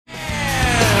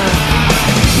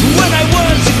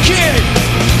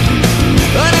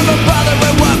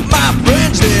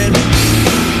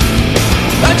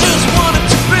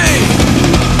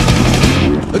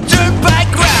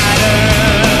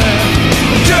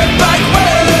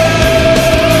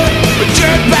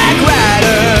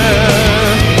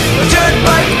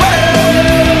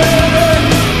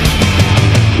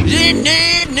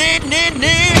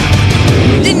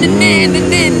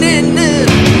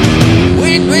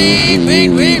wing,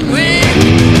 wing, wing, wing.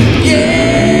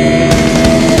 Yeah.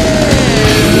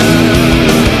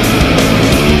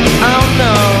 Oh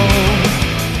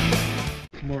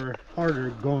no. More harder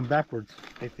going backwards,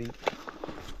 I think.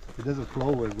 It doesn't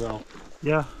flow as well.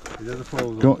 Yeah. It doesn't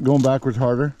flow as well. Going backwards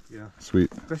harder? Yeah.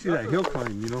 Sweet. Especially that hill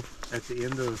climb, you know, at the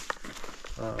end of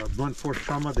blunt force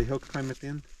trauma, the hill climb at the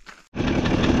end.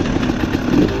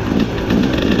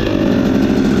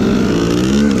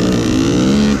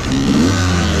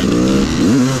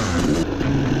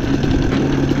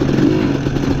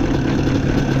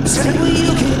 Say what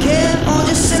you can get or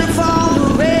just sit for the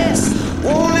rest.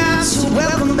 Worn out, you're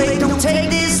welcome, babe. Don't take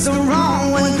this the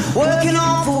wrong way. Working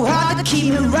awful hard to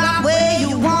keep me right where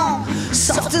you want.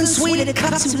 Soft and sweet, it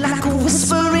cuts you like a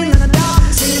whisper in the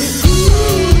dark. Say,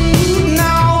 ooh,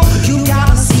 no, you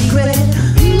got a secret.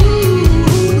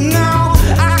 Ooh, no,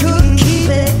 I couldn't keep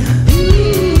it.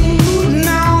 Ooh,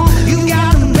 no, you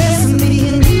got the best of me.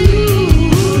 And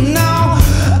ooh, no,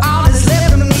 all that's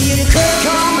left of me. It could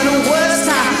come in the worst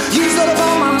time. Used up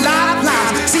all my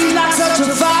lifelines. Seems like such a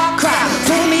far cry.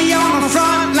 Put me on the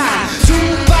front line.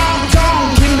 Too far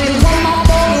gone. Give me one more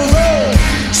for the road.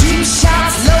 Cheap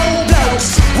shots, low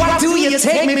blows. What do you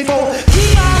take me for?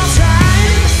 Keep on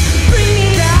trying. Bring me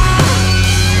down.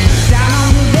 Down on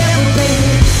your level,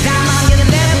 baby. Down on your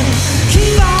level.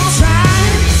 Keep on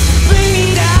trying. Bring me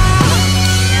down.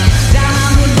 Down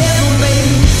on your level,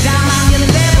 baby. Down on your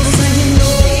level. Saying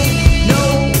no, no.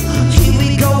 Here we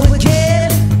go again.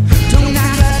 Don't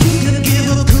act like you could give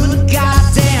a good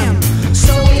goddamn.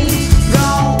 So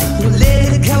long, we'll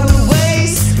let it go to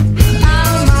waste.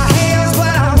 Out of my hands,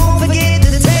 but I won't forget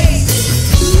the taste.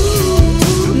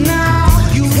 Ooh, now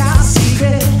you got a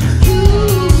secret.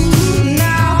 Ooh,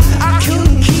 now I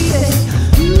couldn't keep it.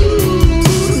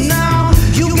 Ooh, now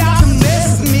you got the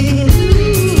best of me.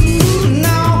 Ooh,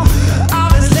 now all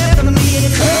that's left of me.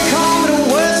 It could come at the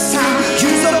worst time.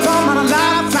 Used up all my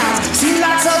lifelines. Seems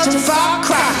like such a far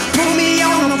cry. Put me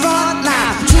on the front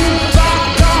line. Too far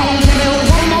gone. Give me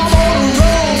one more for the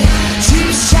road. Cheap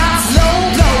shots, low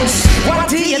blows. What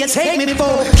do you take me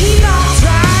for? Keep on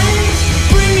trying.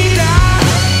 Bring me down.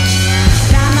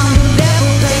 Down on your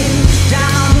level, baby.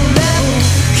 Down on your level.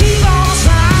 Keep on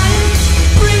trying.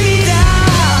 Bring me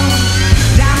down.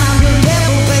 Down on your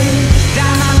level, baby.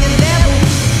 Down on your level.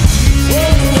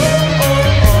 Whoa, whoa, oh,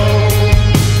 oh.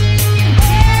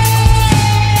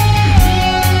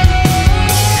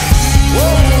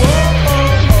 Whoa, whoa, oh,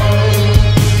 oh.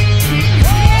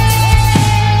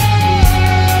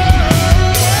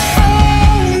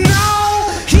 Oh no,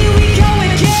 here we go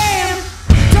again.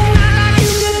 Don't act like you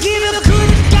could give it a good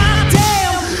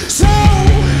goddamn. So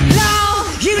long,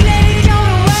 you let it go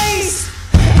to waste.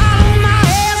 Out of my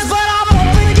hands, but I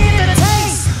won't forget the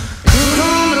taste. Could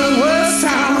come at the worst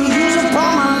time. Use up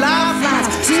all my lifelines.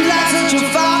 Seems like such a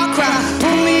far cry.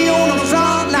 Put me on the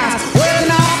front lines.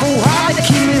 Working awful hard to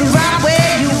keep me right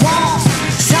where you want.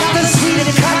 Something sweet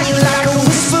to cut you like a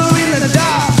whisper in the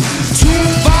dark. Too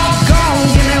far gone.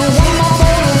 Give me one more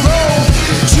for the road.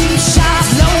 Cheap shots,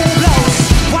 low blows.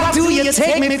 What do you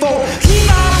take me for? Keep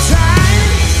on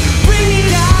trying. Bring me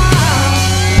down.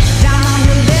 Down on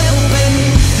your level, baby.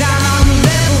 Down on your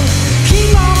level.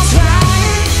 Keep on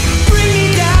trying. Bring me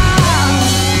down.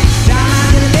 Down on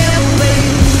your level,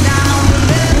 baby. Down on your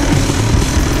level.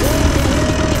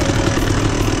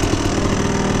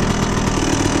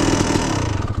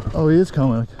 Oh, he is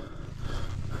coming.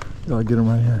 Gotta get him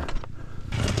right here.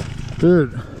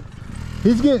 Dude,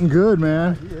 he's getting good,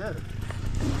 man. Yeah.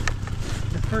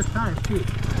 The first time, too.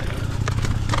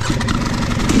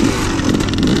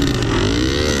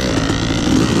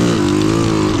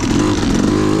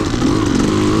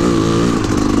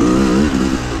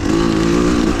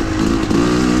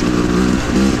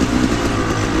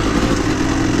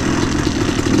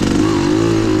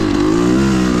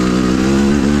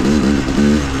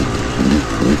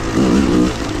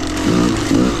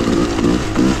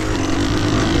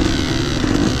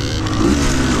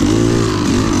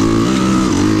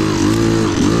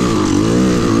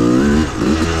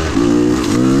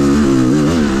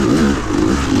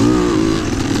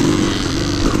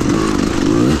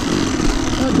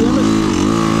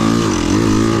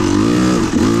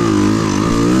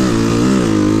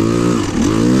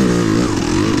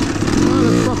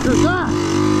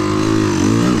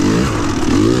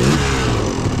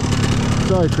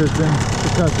 Sorry, Kristen, for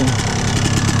cussing.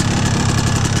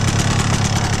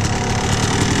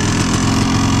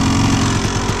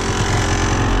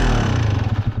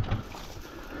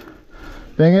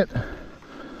 Dang it.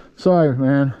 Sorry,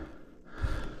 man.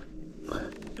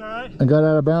 It's alright. I got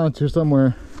out of balance here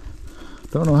somewhere.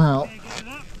 Don't know how.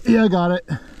 Yeah, I got it.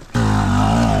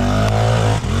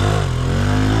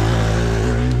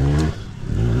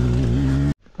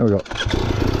 There we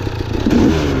go.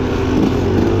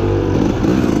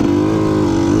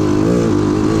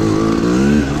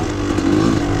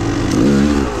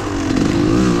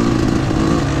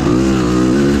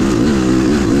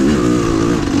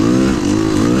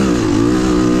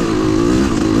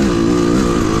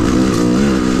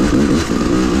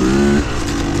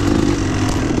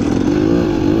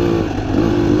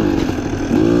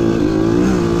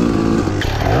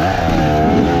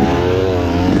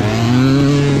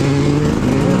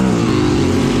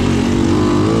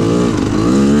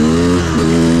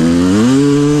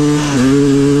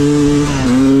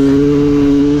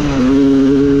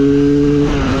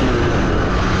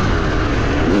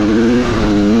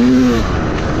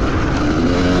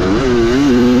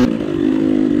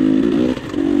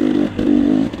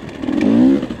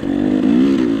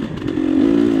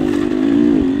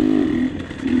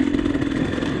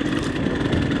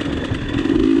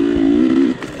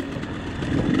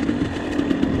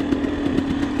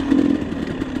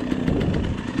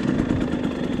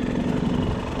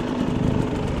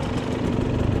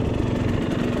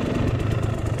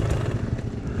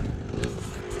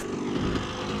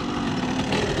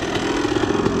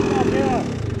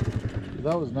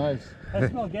 That was nice. I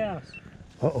smell gas.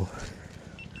 Uh-oh.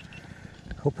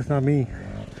 Hope it's not me.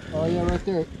 Oh yeah, right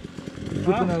there. It's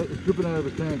dripping out of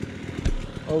the tank.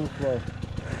 Overflow.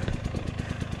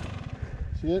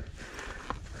 See it?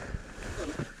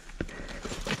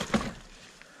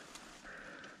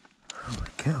 Oh,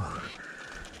 cow.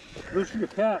 Loosen your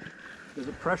cap. Does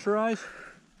it pressurize?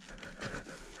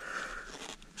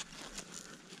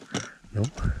 Nope.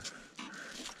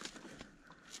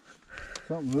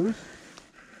 Something loose?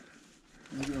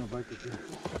 I'm gonna bite it here.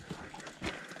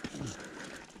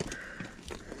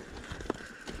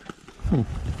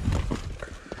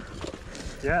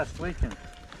 Yeah, it's leaking.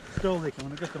 Still leaking.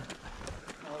 Let me get them.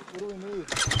 What do we need?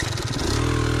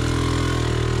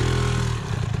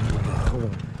 Hold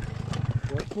on.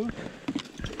 What's loose?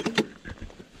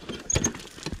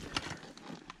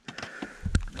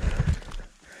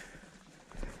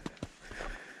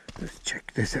 Let's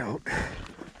check this out.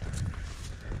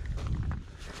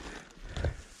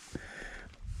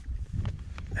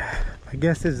 My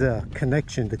guess is a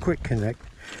connection, the quick connect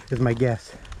is my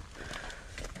guess.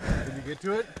 Did you get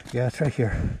to it? Yeah, it's right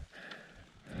here.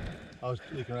 I was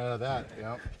leaking right out of that,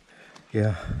 yeah.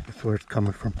 Yeah, that's where it's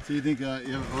coming from. So you think you have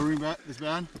an O-ring this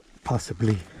bad?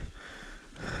 Possibly.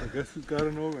 I guess he's got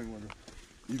an O-ring with him.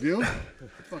 You do?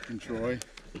 Fucking Troy.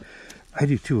 I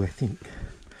do too, I think.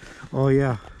 Oh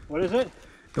yeah, What is it?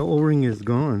 the O-ring is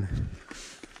gone.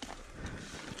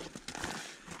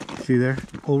 See there?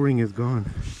 O-ring is gone.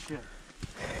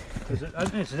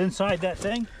 Is it inside that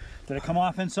thing? Did it come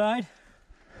off inside?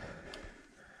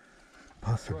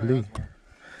 Possibly.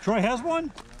 Troy has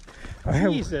one? I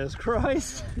have, Jesus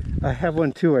Christ. I have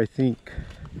one too, I think.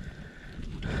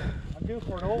 I'm due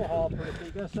for an overhaul, but if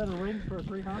you got a set of rings for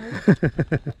 300? Let's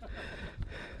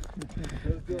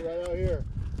do it right out here.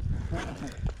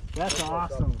 That's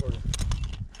awesome. I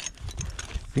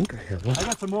think I have one. I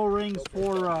got some O-rings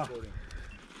for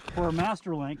a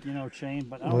Master Link, you know, chain,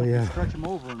 but I don't know if you yeah. can stretch them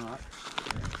over or not.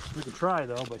 We could try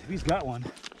though, but if he's got one.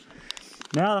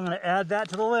 Now I'm going to add that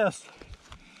to the list.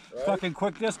 Right? Fucking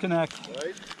quick disconnect.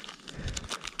 Right?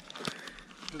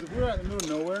 Because if we're out in the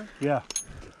middle of nowhere, Yeah.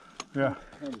 Yeah.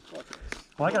 holy fuck.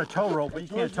 Well, I got a tow rope, but you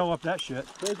can't tow up that shit.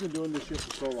 Troy's been doing this shit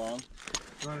for so long.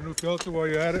 Want a new filter while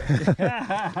you're at it?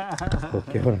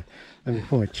 Okay, hold on. Let me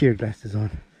put my cheer glasses on.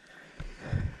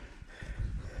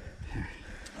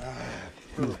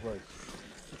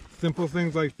 Simple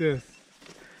things like this.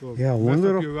 So Yeah, mess one up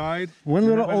little- your ride. one and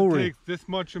little it doesn't O-ring. take this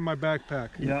much in my backpack.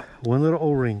 Yeah. One little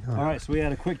O-ring. All right, so we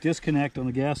had a quick disconnect on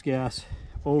the gas.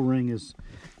 O-ring is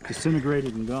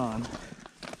disintegrated and gone.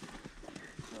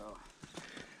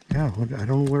 Yeah, I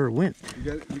don't know where it went.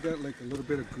 You got like a little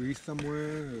bit of grease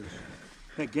somewhere. Or...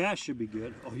 That gas should be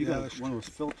good. Oh, you Yeah, got that's one of those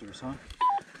filters, huh?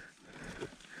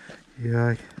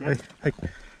 Yeah, Yeah.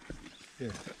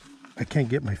 I can't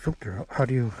get my filter out. How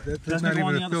do you? That's Doesn't not it go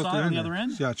on even the a other filter side, on in the there. other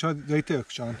end? Yeah, try right there,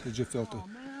 Sean. There's your filter.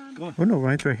 Oh no,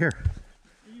 Ryan's right here.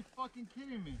 Are you fucking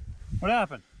kidding me? What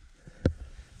happened?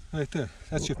 Right there.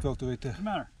 That's your filter right there. What's the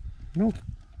matter? No.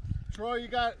 Troy, you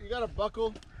got a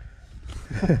buckle?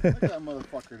 Look at that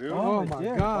motherfucker, dude. Oh it my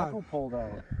did. God. Buckle pulled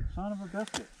out. Son of a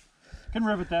biscuit. Can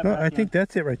rivet that No, back I in. think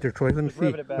that's it right there, Troy. Let me Just see.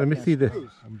 rivet it back Let me in. see this.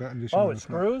 I'm betting this. Oh, one it is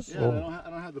not. screws? Yeah, I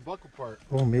don't have the buckle part.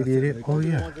 Oh, maybe it is. Oh Those are the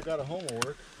yeah. ones that got a home will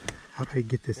work. How do I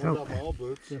get this Ones out? out my old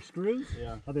boots. They're screws?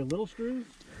 Yeah. Are they little screws?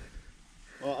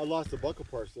 Well, I lost the buckle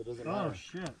part, so it doesn't Oh, matter.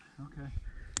 shit. Okay.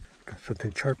 Got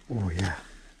something sharp. Oh yeah.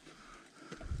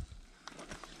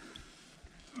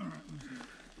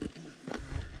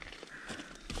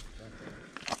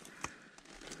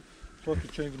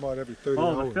 supposed to change them out every 30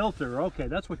 Oh, hours. the filter. Okay,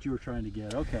 that's what you were trying to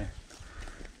get. Okay.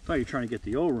 I thought you were trying to get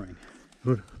the O-ring.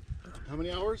 How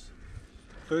many hours?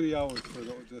 30 hours for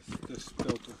this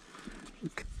filter.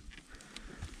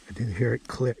 I didn't hear it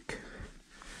click.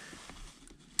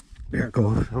 There it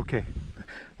goes. Okay.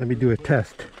 Let me do a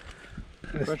test.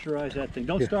 Pressurize that thing.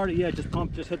 Don't start it yet. Just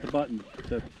pump. Just hit the button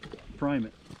to prime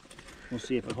it. We'll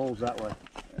see if it holds that way.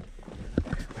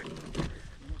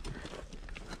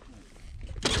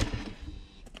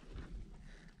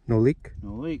 No leak?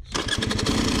 No leaks.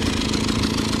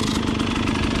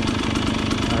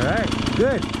 All right.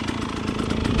 Good.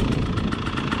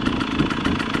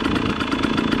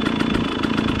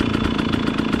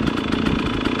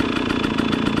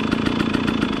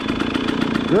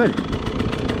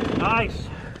 Good. Nice.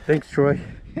 Thanks, Troy.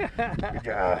 Good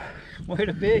job. Way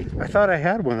to be. I thought I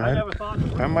had one. I never thought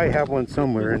I might have one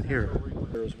somewhere in here.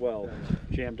 there as well.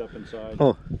 Jammed up inside.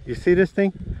 Oh, you see this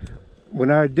thing?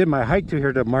 When I did my hike to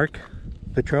here to mark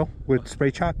the trail with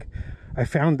spray chalk, I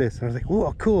found this. I was like,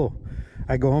 "Whoa, cool!"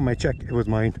 I go home, I check, it was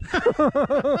mine.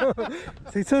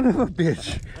 Say, son of a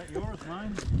bitch. Is that yours,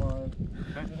 mine?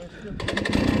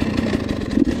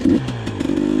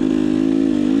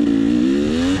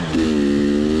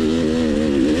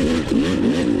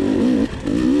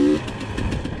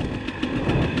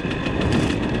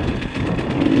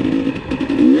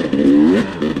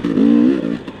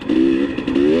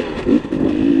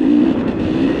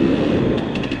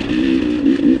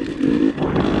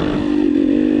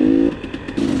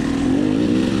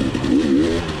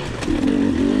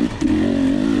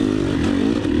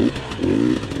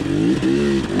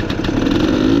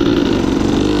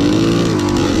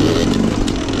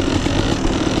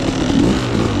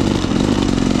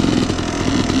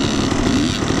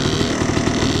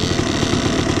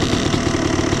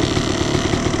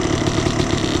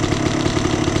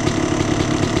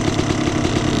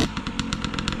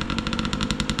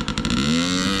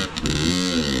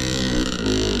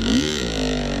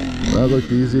 That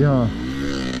looked easy, huh?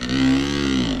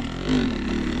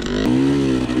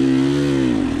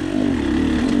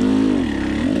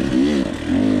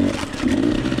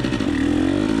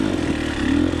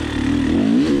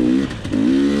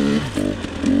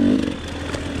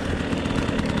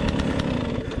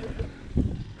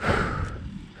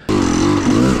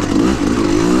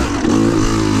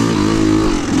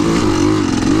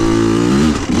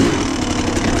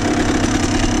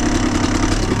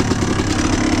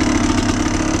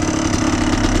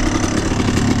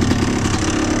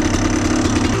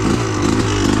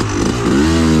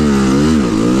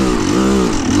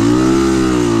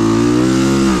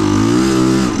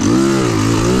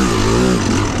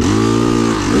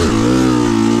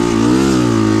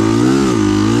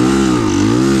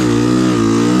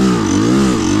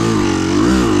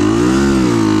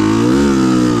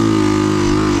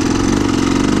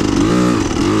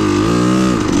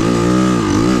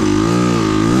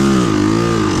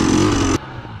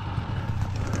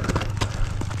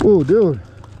 Oh, dude.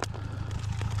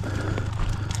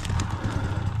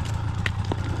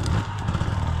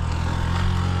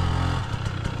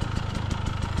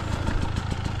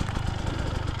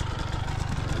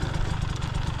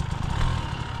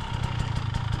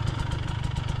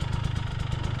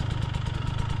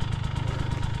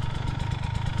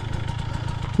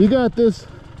 You got this.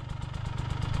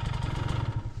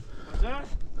 What's that?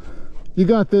 You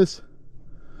got this.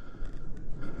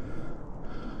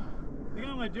 I think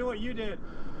I'm gonna do what you did.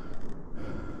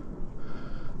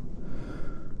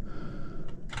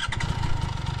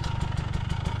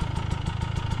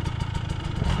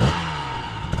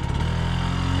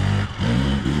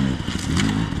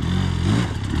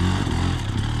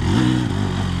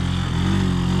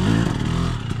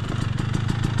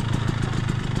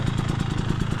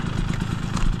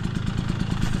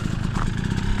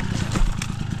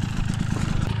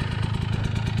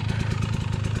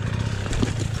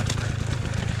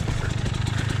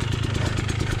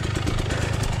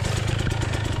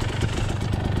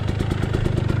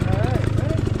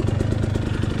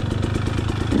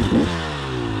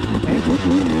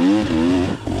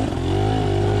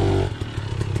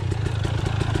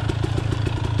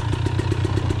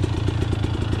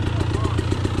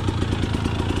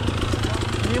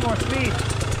 Need more speed.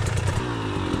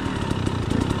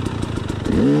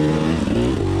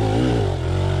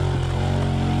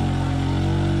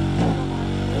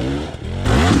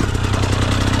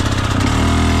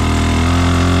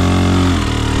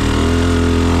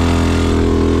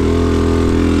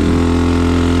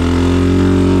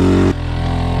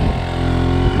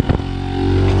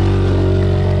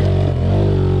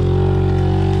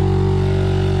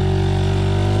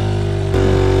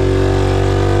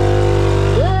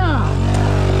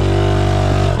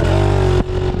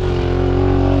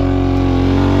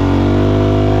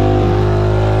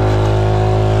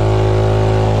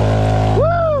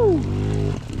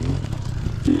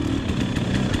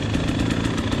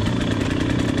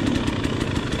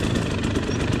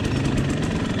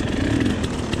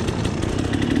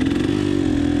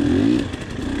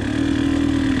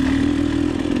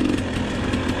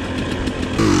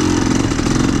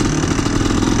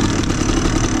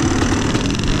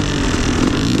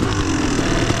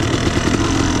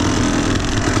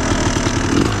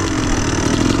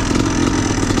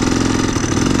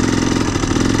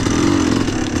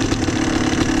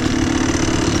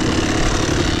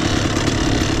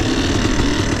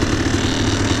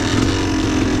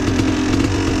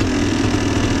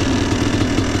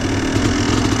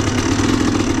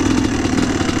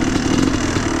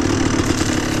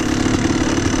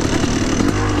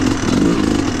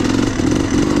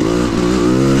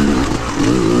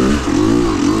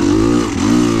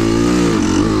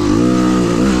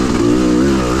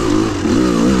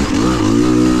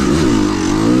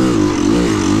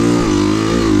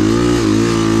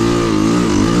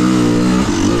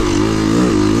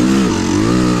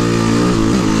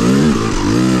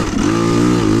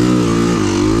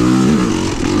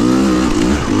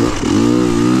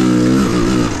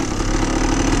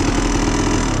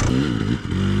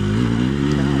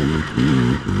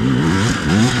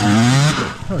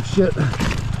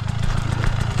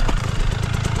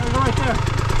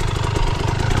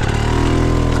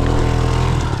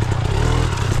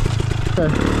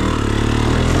 Okay.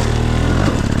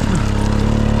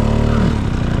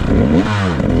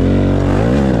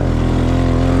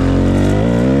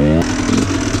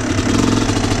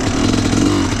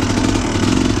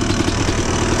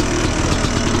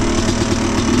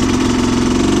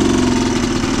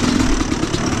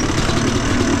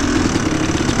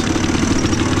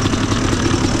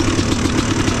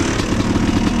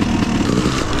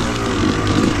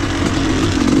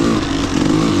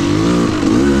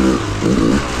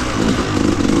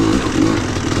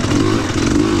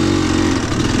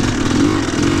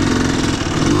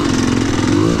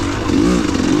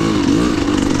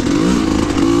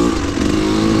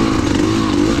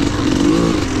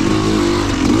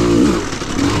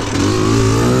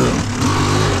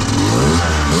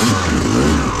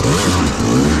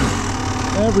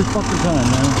 Every fucking time,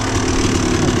 man.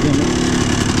 God damn it.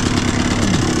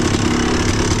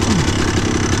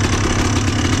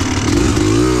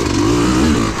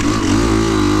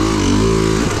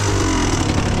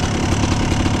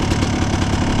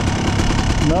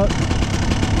 Nut.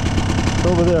 It's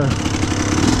over there.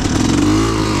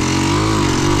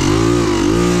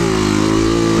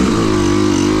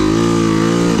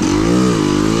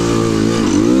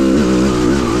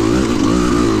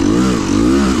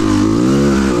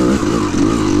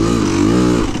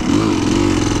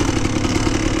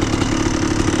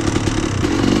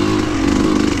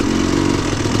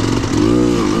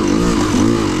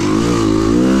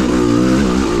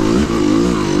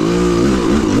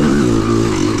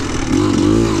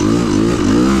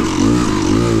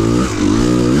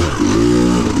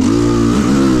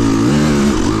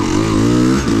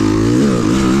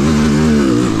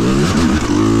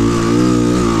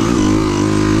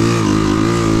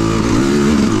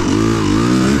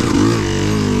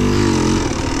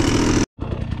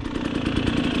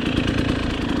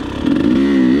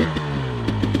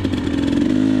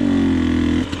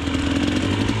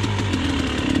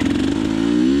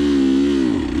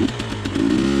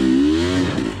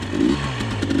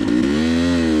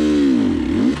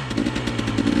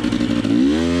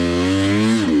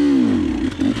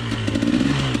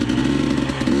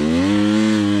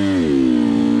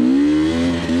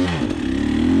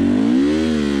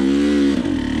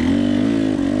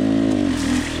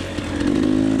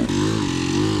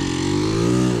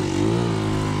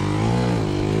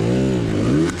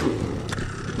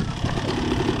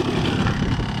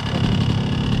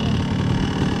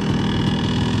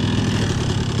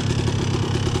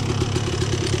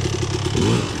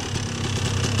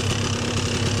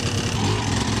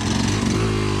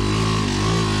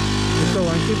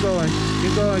 Keep going,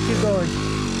 keep going, keep going.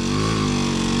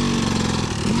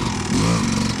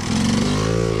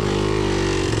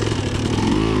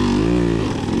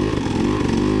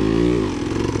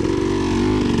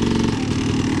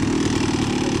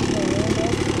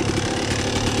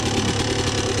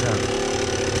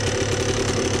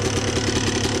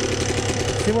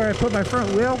 See where I put my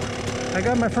front wheel? I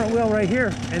got my front wheel right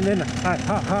here, and then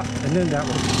hop, and then that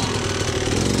one.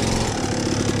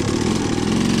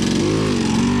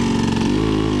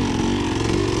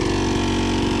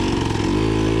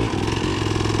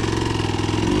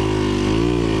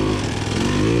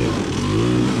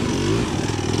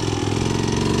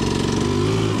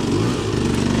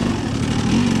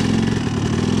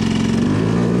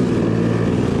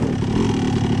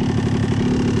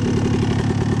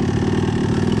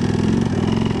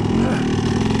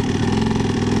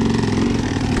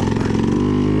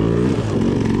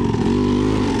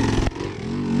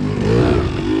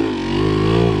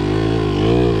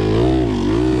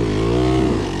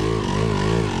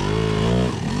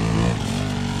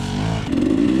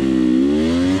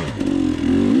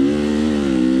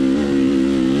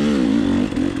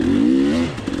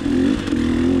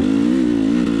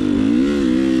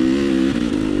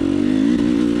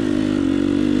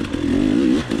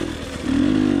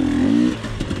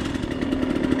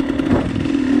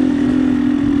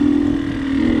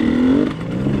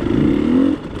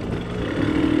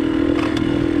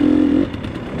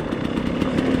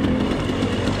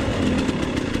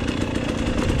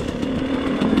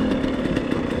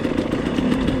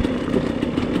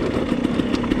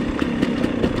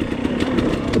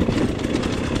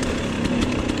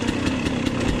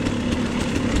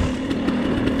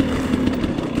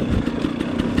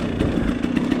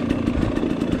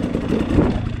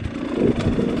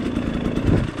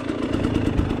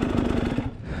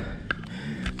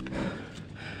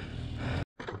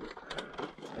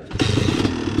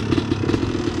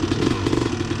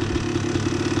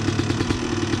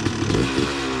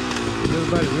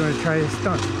 Everybody's going to try a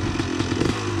stunt.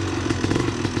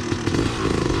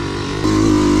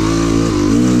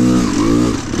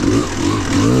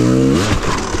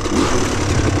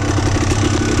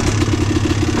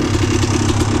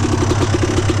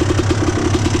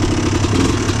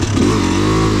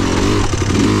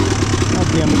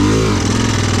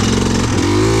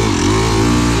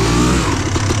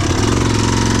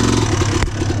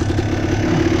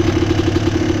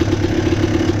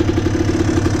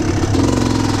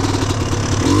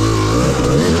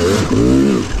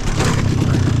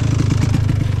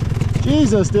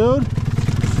 Jesus, dude.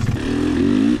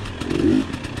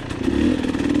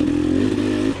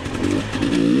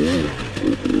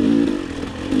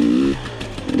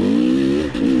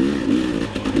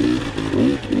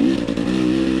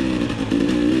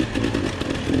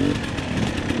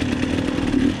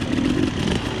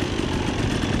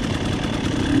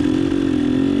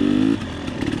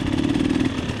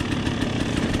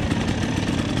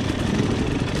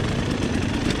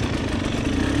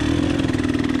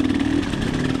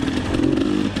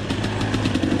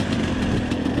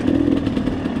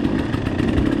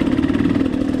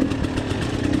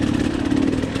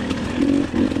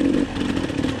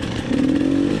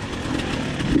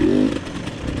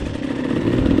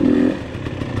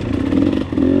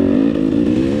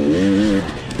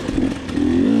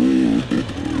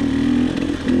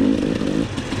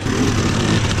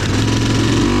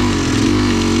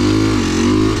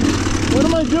 What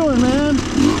am I doing, man?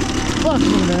 Fuck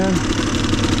me, man.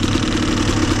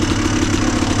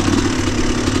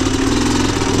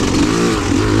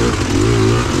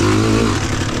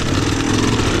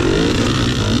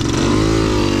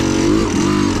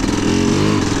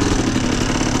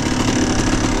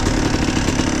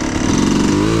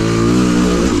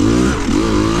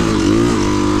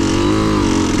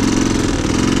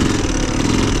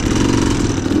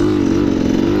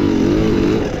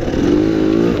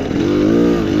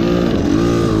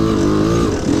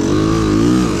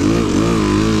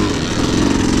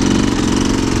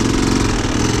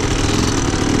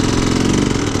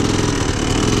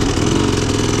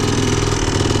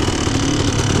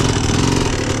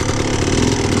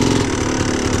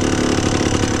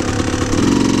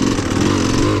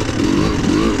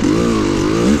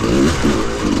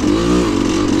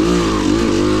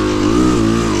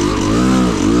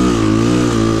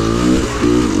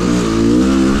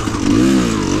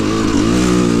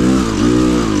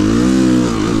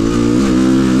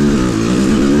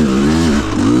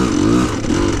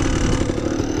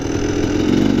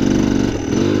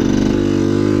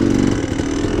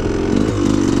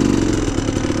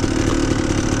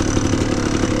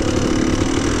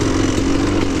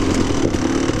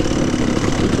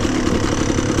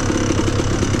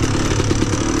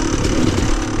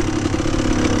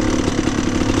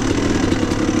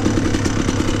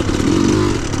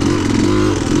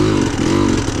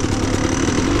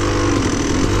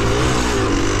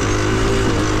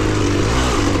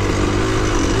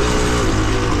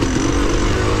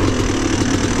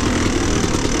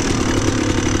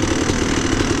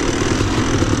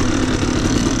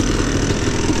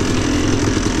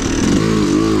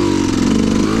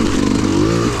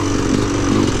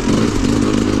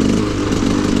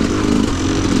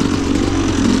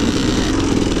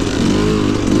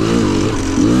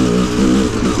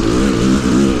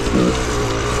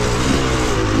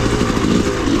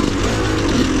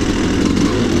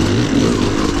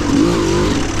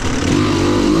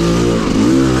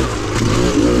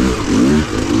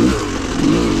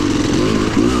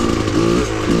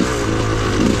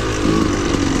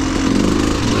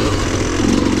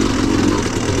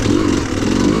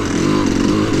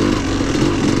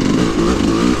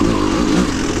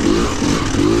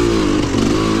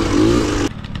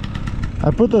 I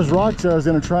put those rocks there. I was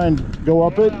gonna try and go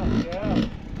up it.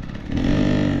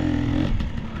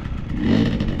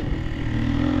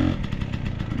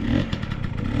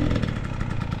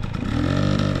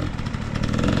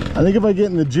 I think if I get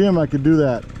in the gym, I could do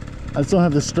that. I just don't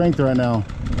have the strength right now.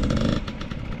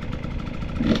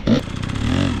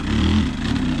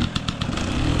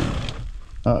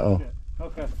 Uh-oh.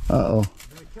 Okay. Uh-oh.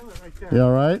 Kill it right there. You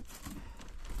all right?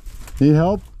 Need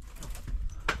help?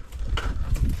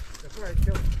 That's where I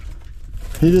killed it.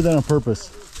 He did that on purpose.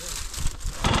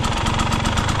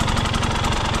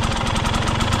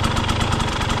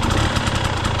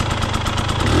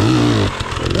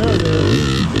 There it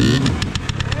is.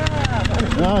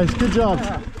 Nice, good job.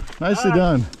 Nicely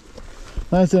done.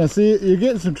 Nicely done. See, you're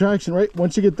getting some traction, right?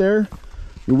 Once you get there,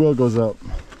 your wheel goes up.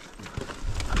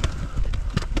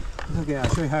 Okay,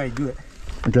 I'll show you how I do it.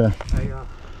 Okay.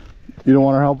 You don't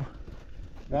want our help?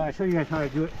 I'll show you guys how I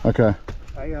do it. Okay.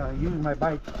 I use my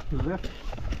bike to lift,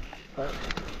 but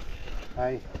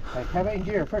I have it in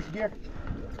gear, first gear.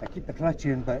 I keep the clutch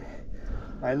in, but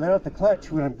I let out the clutch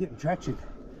when I'm getting traction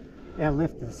and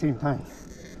lift at the same time.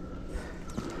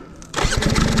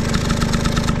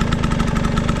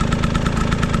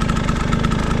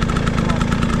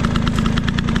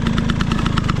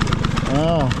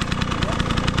 Oh.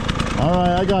 All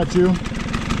right, I got you.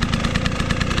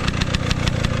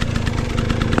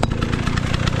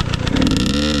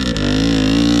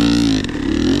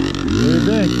 What do you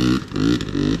think?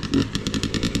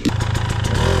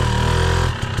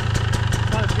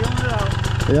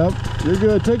 Yep, you're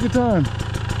good. Take your time.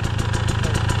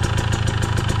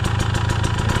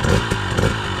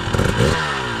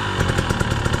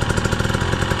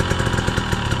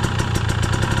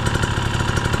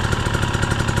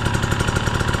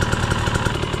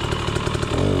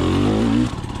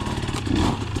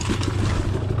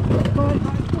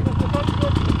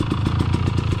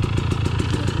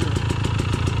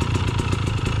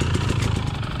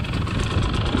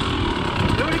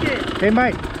 Hey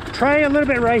Mike, try a little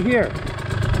bit right here.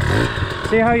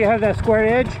 See how you have that square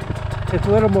edge? It's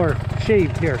a little more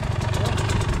shaved here.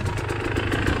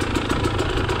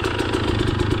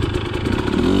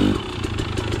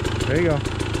 There you go.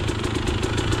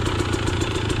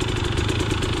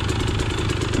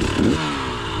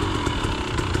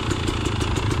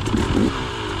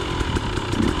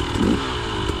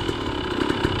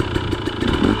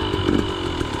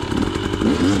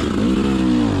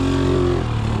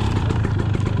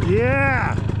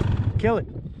 Yeah! Kill it.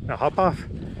 Now hop off.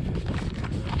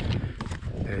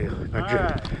 There you go.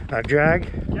 Now drag.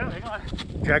 Yeah, hang on.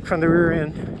 Drag from the rear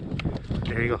end.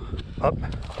 There you go. Up.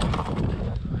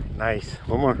 Nice.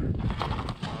 One more.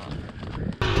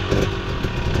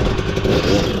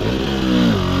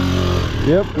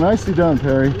 Yep, nicely done,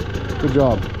 Perry. Good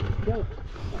job. Kill it.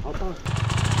 Now hop off.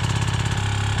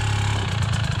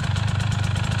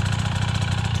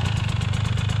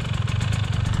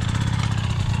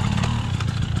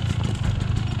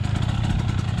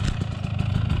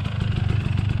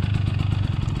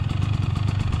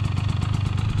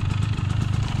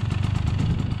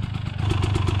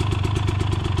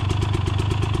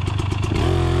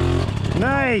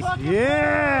 Nice!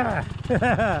 Yeah! Woo!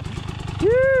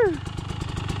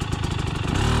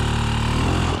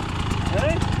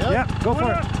 Ready? Yeah, go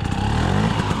for it.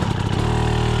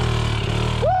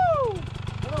 Woo!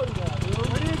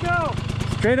 Where do you go?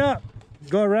 Straight up.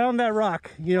 Go around that rock,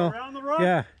 you know. Around the rock?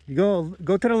 Yeah. You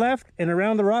go to the left and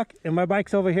around the rock, and my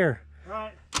bike's over here.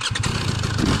 Right.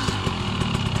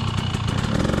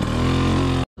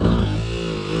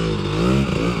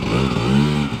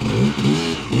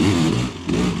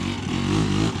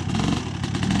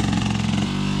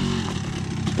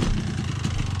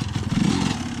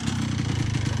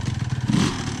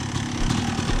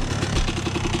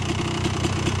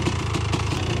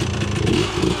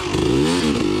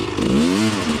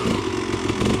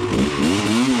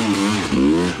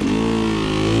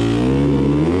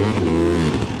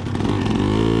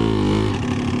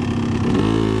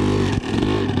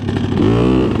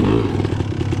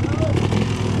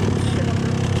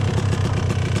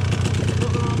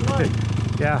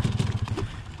 Yeah.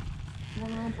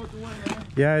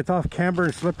 Yeah, it's off camber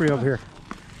and slippery over here.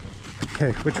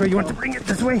 Okay, which way you want to bring it?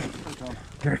 This way?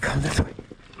 Here it comes, this way.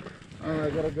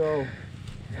 Alright, I gotta go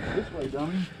this way,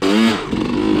 dummy.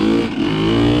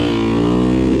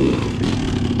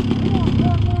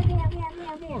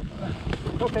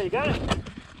 Okay, you got it?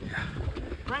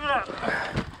 Bring it up.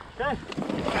 Okay.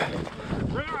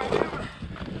 Bring it right here.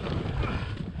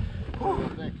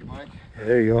 Thank you, Mike.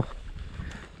 There you go.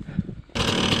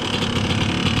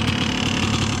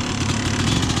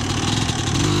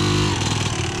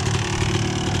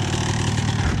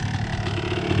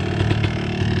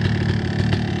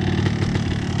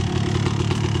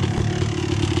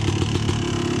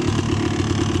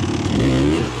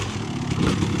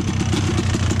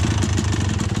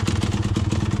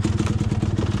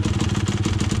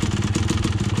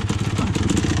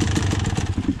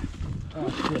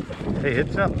 Hey,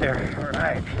 it's up there. All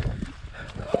right.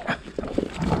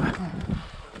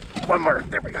 One more.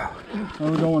 There we go.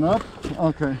 Are we going up?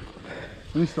 Okay.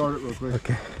 Let me start it real quick.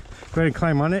 Okay. Go ahead and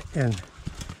climb on it and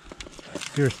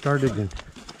you're started. And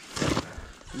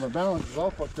My balance is all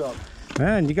fucked up.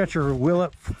 man, you got your wheel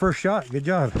up for first shot. Good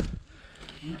job.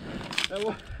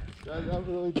 That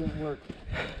really didn't work.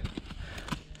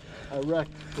 I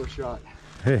wrecked for a shot.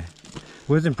 Hey,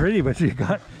 wasn't pretty, but you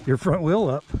got your front wheel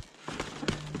up.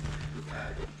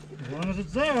 As long as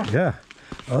it's there. Yeah.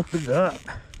 Up and up.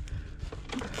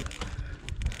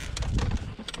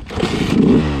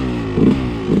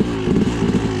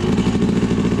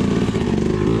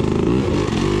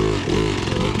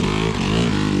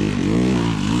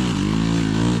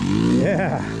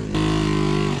 Yeah.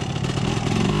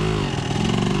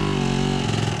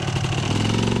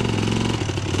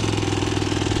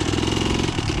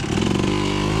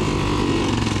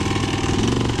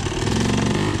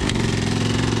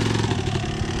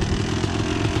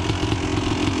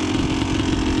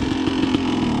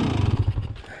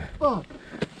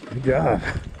 Good job.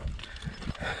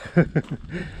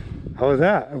 How was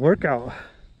that? A workout?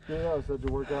 Yeah, that was such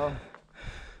a workout.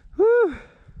 Woo.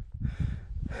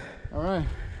 All right.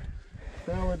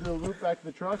 Now we'll do a loop back to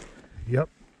the truck, Yep.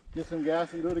 get some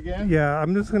gas and do it again. Yeah,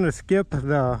 I'm just gonna skip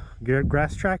the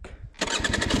grass track.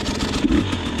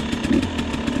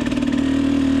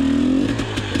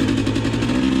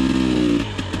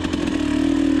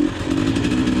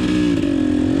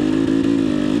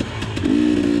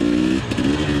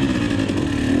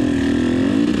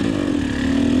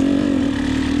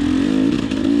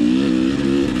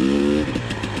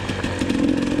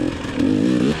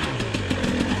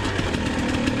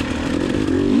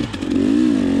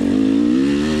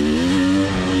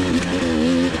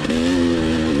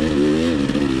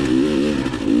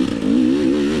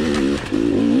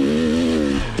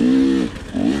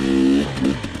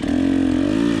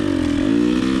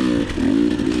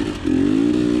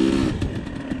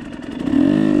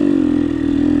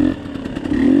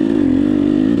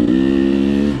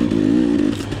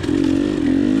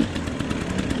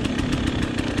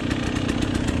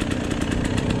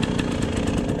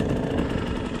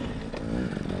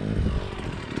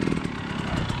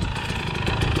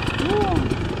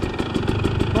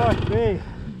 Fuck me.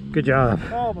 Good job.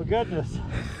 Oh my goodness.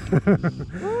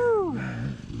 Woo.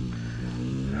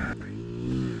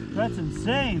 That's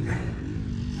insane.